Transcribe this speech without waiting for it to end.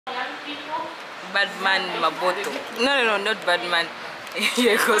Badman Maboto. No, not Badman.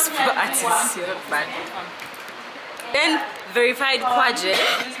 You're a gospel artist. You're bad. Then verified Kwaje.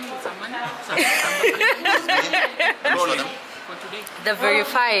 The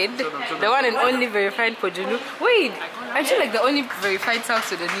verified, the one and only verified Pojulu. Wait, I feel like the only verified South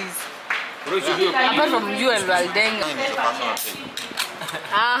Sudanese. Apart from you and Waldeng.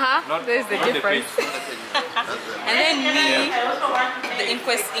 There's the difference. And then me, the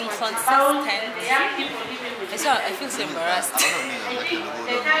inconsistent. I feel so embarrassed.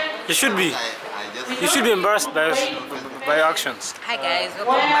 You should be. You should be embarrassed by your actions. Hi guys,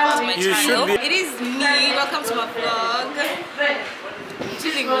 welcome back to my channel. Should be. It is me. Welcome to my vlog. I'm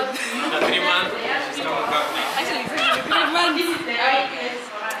chilling with. Actually, it's 3 months.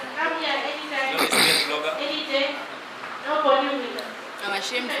 I'm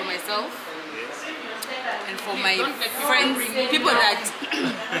ashamed for myself and for my friends, people that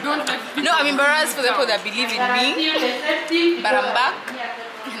no, I'm embarrassed for the people that believe in me, but I'm back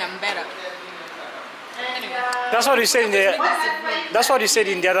and I'm better. Anyway. That's what you said in the. That's what you said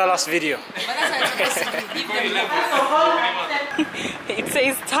in the other last video. It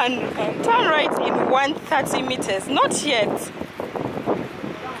says turn right in 130 meters. Not yet.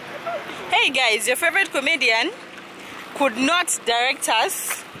 Hey guys, your favorite comedian could not direct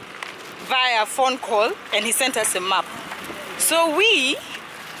us via phone call, and he sent us a map. So you're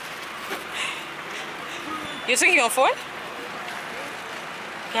taking your phone?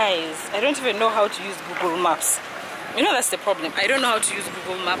 Guys, I don't even know how to use Google Maps. You know, that's the problem. I don't know how to use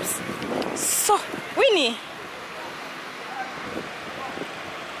Google Maps. So, Winnie.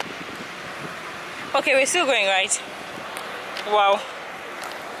 Okay, we're still going, right? Wow.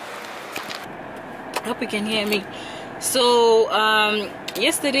 I hope you can hear me. So,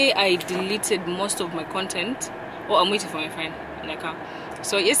 yesterday I deleted most of my content. Oh, I'm waiting for my friend in the car.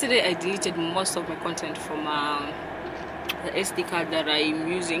 So, yesterday I deleted most of my content from the SD card that I'm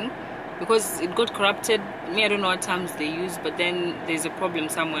using because it got corrupted. I don't know what terms they use, but then there's a problem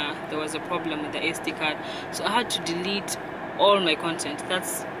somewhere. There was a problem with the SD card, so I had to delete all my content.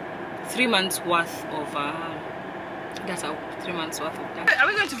 That's 3 months worth of data. 3 months worth of data. Are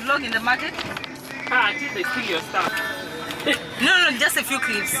we going to vlog in the market? I think they steal your stuff. No, just a few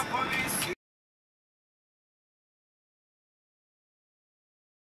clips.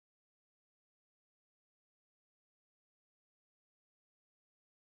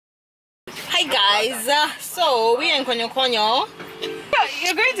 Hi guys, so we are in Konyo Konyo.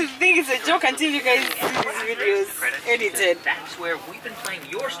 You're going to think it's a joke until you guys see these videos edited. That's where we've been playing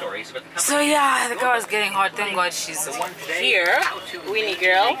your stories. So yeah, the car is getting hot. Thank God she's here. Winnie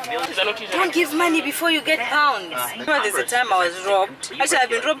girl. Don't give money before you get pounds. There's a time I was robbed. Actually, I've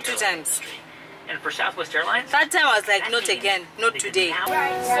been robbed 2 times. And for Southwest Airlines? That time I was like, not again, not today.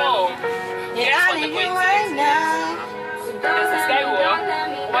 So,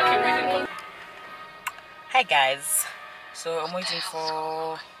 hi guys, so I'm waiting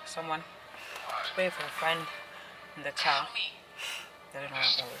for someone, waiting for a friend in the car. I don't know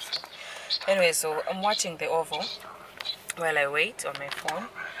what that is. Anyway, so I'm watching the Oval while I wait on my phone,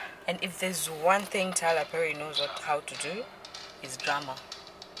 and if there's one thing Tyler Perry knows how to do, is drama.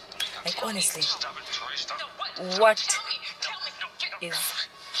 Like honestly, what is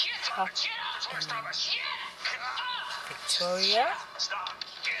happening? Victoria,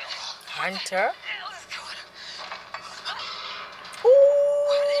 Hunter.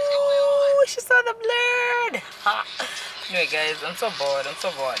 Ooh, she saw the blurred. Anyway, guys, I'm so bored.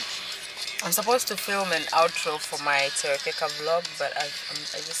 I'm supposed to film an outro for my Terekeka vlog, but I'm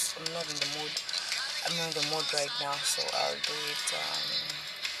not in the mood. I'm not in the mood right now, so I'll do it.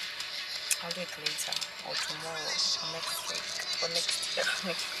 I'll do it later or tomorrow or next week or next year.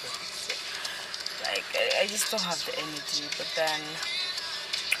 Like I just don't have the energy, but then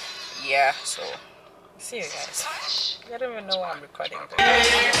yeah, so see you guys. I don't even know why I'm recording this.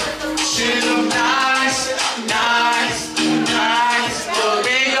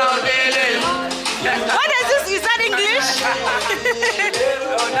 What is this? Is that English?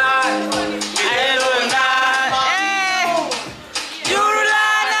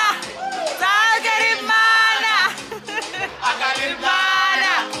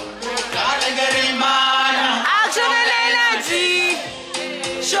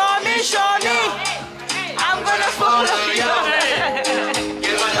 Show me. I'm gonna follow you.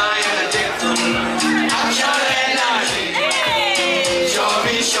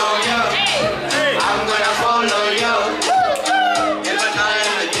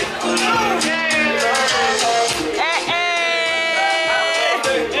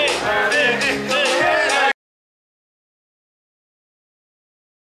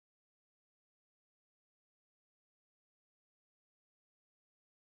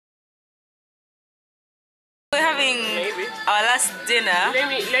 having our last dinner Let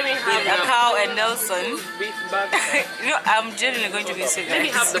me with have Akao and Nelson. beef burger. You know, I'm genuinely going to miss you guys. Let me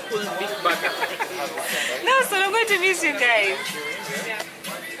have the full beef burger. Nelson, I'm going to miss you guys.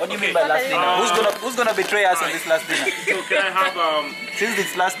 What do you mean by last dinner? Who's gonna betray us on this last dinner? So can I have Since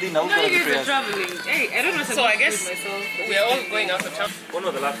it's last dinner, who's gonna betray us? Traveling. Hey, I don't know. So I guess we are all going out to travel. one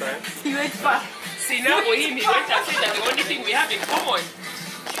of the last time? You went far. See, now for him, he went and said that the only thing we have in common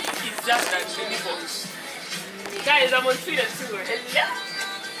is just that mini box. Guys, I'm on Twitter too. Hello.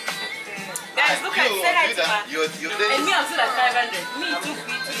 Guys, look at say hi to her. You And me, I'm still at 500. Me,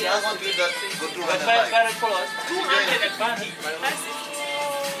 250. I want to do that. Go through But and buy. 220. That's it.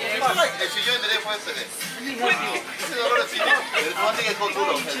 I feel like I should join the day first today. This is a lot of TV. There's one thing I call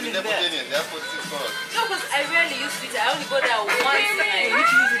Google. It's Nepotenian. They have $46. No, because I rarely use Twitter. I only go there once a night. Which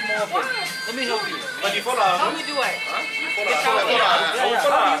use it more often? Let me help you. But you follow How we do it?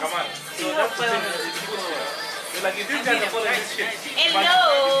 come on. So that's like if you guys are following this shit, Hello.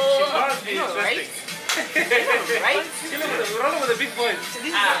 it must be interesting. Right? We're rolling with the big boys. This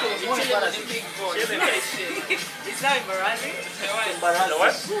is it's not embarrassing.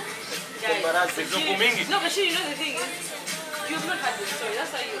 What? Guys, It's Zukumingi. no, but you know the thing is, you've not had the story.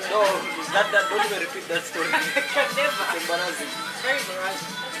 That's why you No, don't even repeat that story. can never. It's embarrassing. Very embarrassing.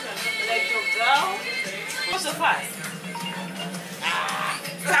 Like your girl. What's so fast?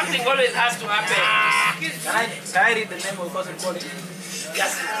 Something always has to happen. Can I read the name of the person calling?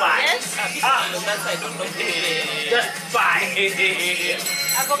 Just buy. Yes. That's I don't know. Just buy.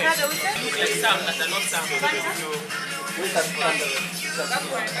 Avocado with that? Like some that are not some. Who's that person?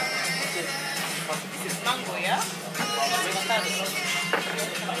 This is mango, yeah?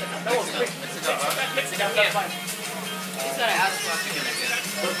 That was quick. Mexican, yeah. This is what I asked for.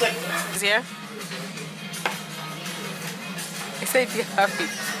 Is here? I said be happy,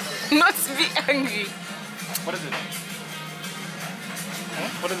 not be angry. What is it?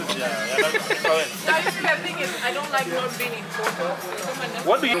 What is it? Now you see the thing is, I don't like not being in photos.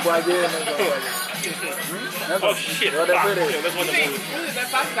 What do you? Oh shit! Fuck. Whatever it is. Yeah, let's watch the movie. This is the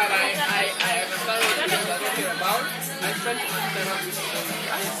fact that I understand what you are talking about. I spent therapy.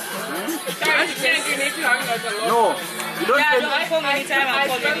 Guys, you need to hang out a lot. No, you don't Yeah, spend. no, I call anytime, I'll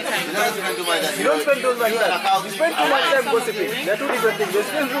call anytime. You don't even do my that. You don't spend too much time. You spend too much time gossiping. They're two different things. You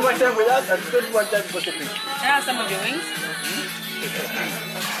spend too much time with us and spend too much time gossiping. Can I have some of your wings?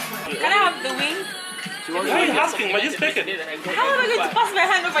 Can I have the wing? Why are you asking? But just take it. How am I going to pass my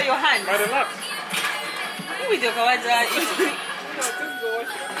hand over your hand? I relax. With your kawaja.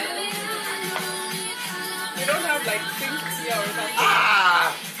 You don't have like things here or something.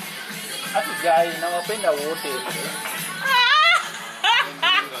 Ati guy, nawapenda wote.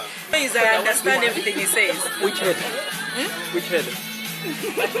 Means I understand everything he says. Which head? Which head?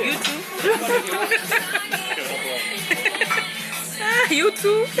 You too? You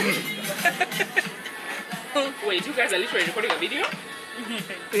too? Wait, you guys are literally recording a video?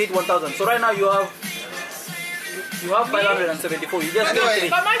 To hit 1,000. So right now you have 574. You just By the way, need 3.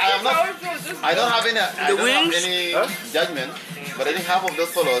 But my I am not. also just I don't have any. I don't wings? have any judgment, but I think half of those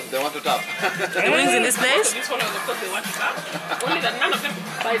followers they want to tap. The wings in this place? these followers, of course, they want to tap. Only that none of them,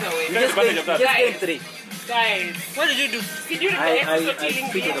 by the way. Take advantage of that. Just gain 3. Guys, What did you do? did you read the episode I dealing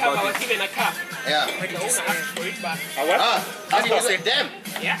tweeted with about I was it. given a car? Yeah. The owner asked for it back. What? That's what I said. Damn.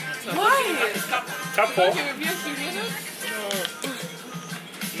 Yeah? So Why? Tap for? you refuse to use it?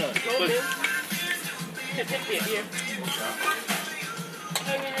 No. No, man. Take me here.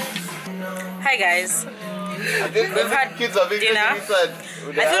 Hi guys. We've had kids are being dinner. inside.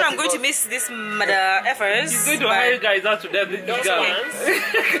 I thought I'm going to miss this mother effers. He's going to hire guys out to death. This guy.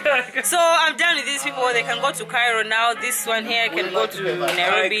 So I'm done with these people. They can go to Cairo now. This one here can go to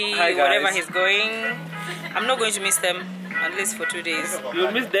Nairobi, Hi, guys. wherever he's going. I'm not going to miss them, at least for 2 days.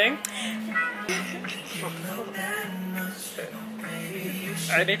 You miss Deng?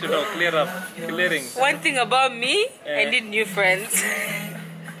 I need to know. Clearing. One thing about me, I need new friends.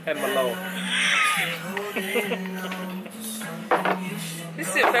 And Malaw. This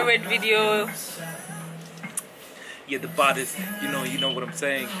is your favorite video. Yeah, the baddest. You know what I'm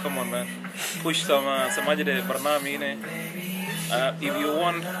saying. Come on, man. Push some aja de barnami ne. If you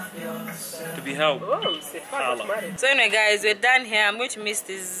want to be helped, holla. So anyway guys, we're done here. I'm going to miss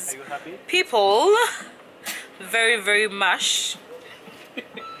these people very, very much.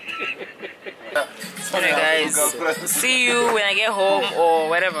 Anyway guys, see you when I get home or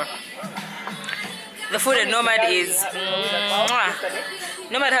whatever. The food at Nomad is mwah.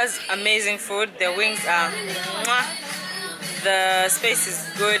 Nomad has amazing food. The wings are mwah. The space is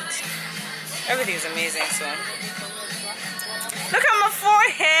good. Everything is amazing. So look at my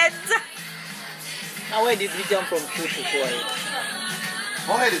forehead. Now where did we jump from 2 to 4?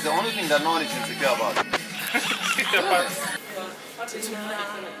 Forehead is the only thing that no one is insecure about.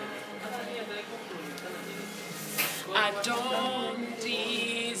 I don't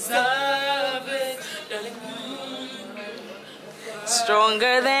deserve it.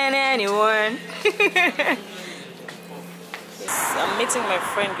 Stronger than anyone. Yes, I'm meeting my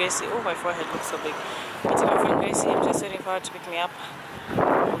friend Gracie. Oh, my forehead looks so big. Meeting my friend Gracie. I'm just waiting for her to pick me up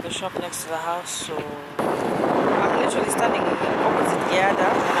from the shop next to the house. So I'm literally standing opposite the other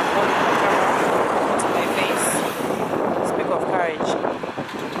and I'm holding the camera to my face. Speak of courage.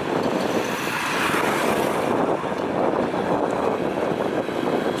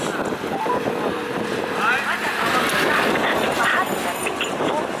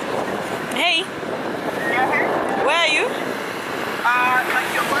 Hey, where are you?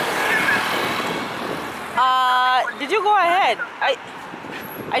 Did you go ahead?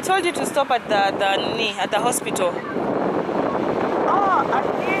 I told you to stop at the hospital. Oh, I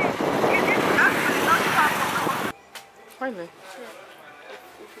did. You did actually not start. Really?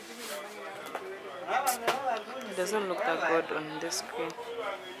 It doesn't look that good on this screen.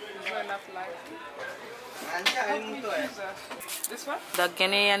 There's not enough light. This one? The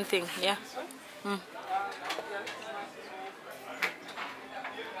Ghanaian thing, yeah. Mm.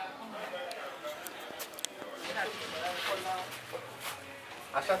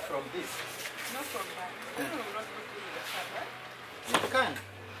 I start from this. Not from that. You can.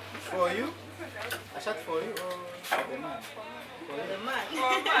 For you? I shot for you or for the man? For the man.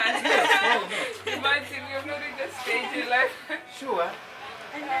 Oh man. Yes, why not? Imagine you're not in the stage in life. Sure.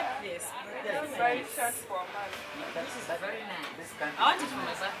 Yes. Very short for a man. That's very nice. This country. I want it for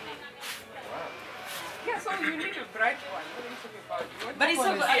my birthday. Yeah, so you need a bright one. What are you talking about? You want But it's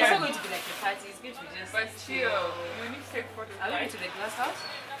one not, is it's here. not going to be like a party. It's going to be just. But still, you need to take photos. Are we right? going to the glass house?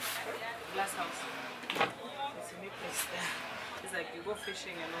 Glass house. It's a new place there. It's like you go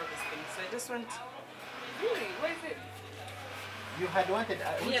fishing and all these things. So I just want. Really? Where is it? You had wanted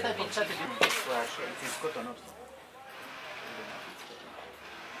which Yeah, the type of beach. shirt did you for a shirt? It is cotton also.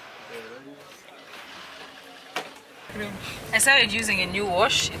 I started using a new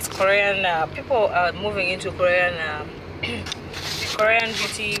wash. It's Korean. People are moving into Korean Korean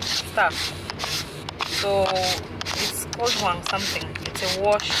beauty stuff. So it's called Hwang something. It's a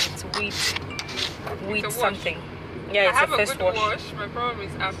wash. It's wheat It's a wash. something. Yeah, it's I have a a face good wash. wash. My problem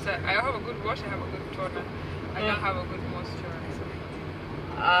is after I have a good wash, I have a good toner. I don't have a good moisturizer.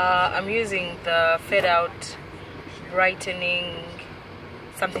 I'm using the Fade Out brightening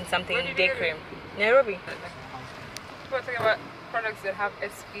something Where did you day get it? cream. Nairobi. People are talking about products that have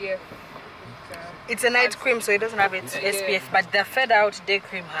SPF. It's a night cream, so it doesn't have its SPF, but the Fade Out day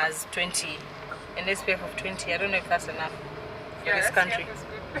cream has 20, an SPF of 20. I don't know if that's enough for this country. SPF is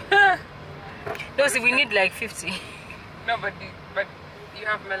good. No, see, we need like 50. No, but you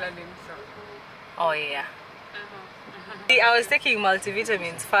have melanin, so. Oh yeah. See, I was taking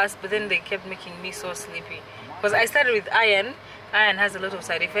multivitamins first, but then they kept making me so sleepy. Because I started with iron. Iron has a lot of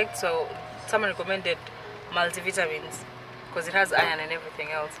side effects, so someone recommended multivitamins because it has iron and everything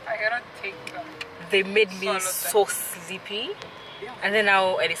else. I cannot take them. They made me All of so sleepy, and then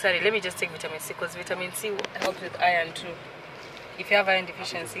now I decided let me just take vitamin C because vitamin C helps with iron too. If you have iron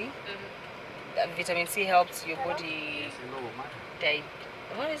deficiency, vitamin C helps your body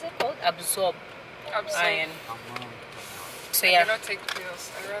what is it called? Absorb iron. So I yeah. cannot take pills.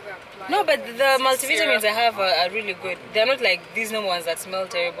 I rather apply. No, but the multivitamins syrup. I have are really good. They're not like these normal ones that smell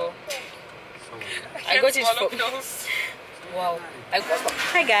terrible. I got it swallow from. pills. Wow.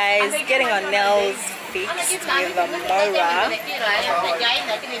 Hi guys, getting our nails fixed with the Mora. This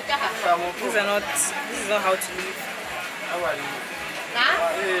is not how to live.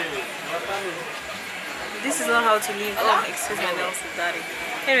 This is not how to live. Oh, excuse my nails, daddy.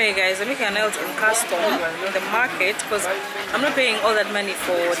 Anyway guys, I'm making our nails in custom in the market because I'm not paying all that money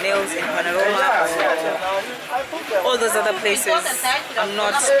for nails in Panorama or all those other places. I'm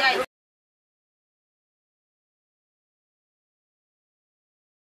not